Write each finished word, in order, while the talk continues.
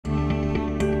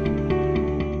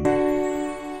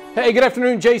Hey, good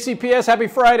afternoon, JCPS. Happy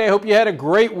Friday. I hope you had a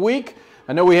great week.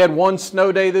 I know we had one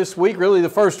snow day this week, really the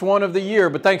first one of the year,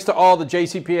 but thanks to all the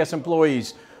JCPS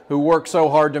employees who work so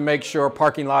hard to make sure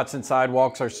parking lots and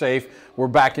sidewalks are safe. We're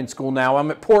back in school now.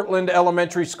 I'm at Portland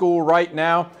Elementary School right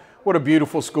now. What a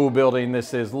beautiful school building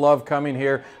this is. Love coming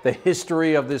here. The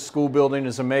history of this school building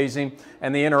is amazing,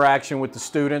 and the interaction with the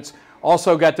students.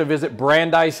 Also got to visit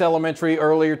Brandeis Elementary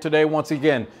earlier today. Once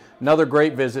again, another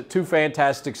great visit. Two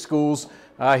fantastic schools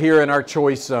here in our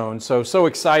choice zone. So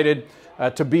excited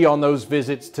to be on those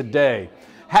visits today.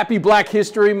 Happy Black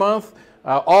History Month.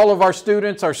 All of our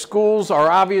students, our schools are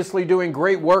obviously doing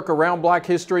great work around Black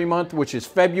History Month, which is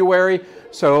February.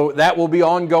 So that will be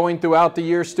ongoing throughout the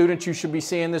year. Students, you should be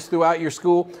seeing this throughout your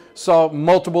school. Saw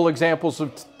multiple examples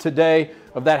of today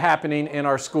of that happening in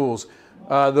our schools.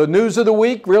 The news of the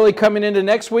week, really coming into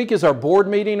next week, is our board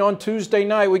meeting on Tuesday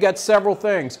night. We got several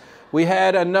things. We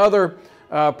had another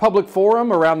public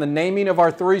forum around the naming of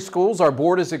our three schools. Our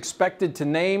board is expected to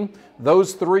name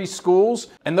those three schools,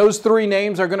 and those three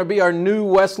names are going to be our new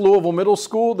West Louisville Middle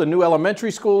School, the new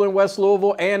elementary school in West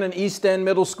Louisville, and an East End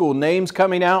Middle School. Names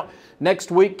coming out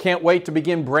next week. Can't wait to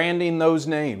begin branding those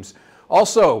names.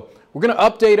 Also, we're going to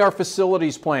update our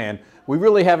facilities plan. We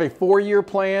really have a 4-year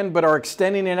plan, but are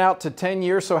extending it out to 10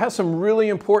 years. So I have some really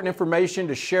important information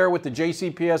to share with the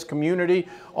JCPS community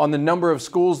on the number of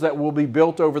schools that will be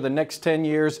built over the next 10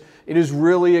 years. It is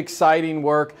really exciting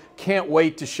work. Can't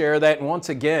wait to share that. And once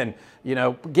again, you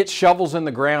know, get shovels in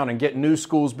the ground and get new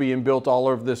schools being built all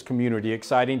over this community.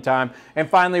 Exciting time. And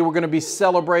finally, we're going to be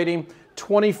celebrating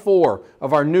 24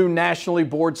 of our new nationally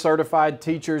board certified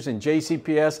teachers in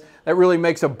JCPS. That really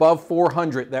makes above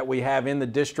 400 that we have in the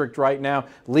district right now,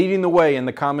 leading the way in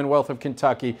the Commonwealth of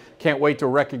Kentucky. Can't wait to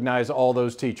recognize all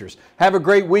those teachers. Have a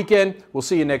great weekend. We'll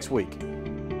see you next week.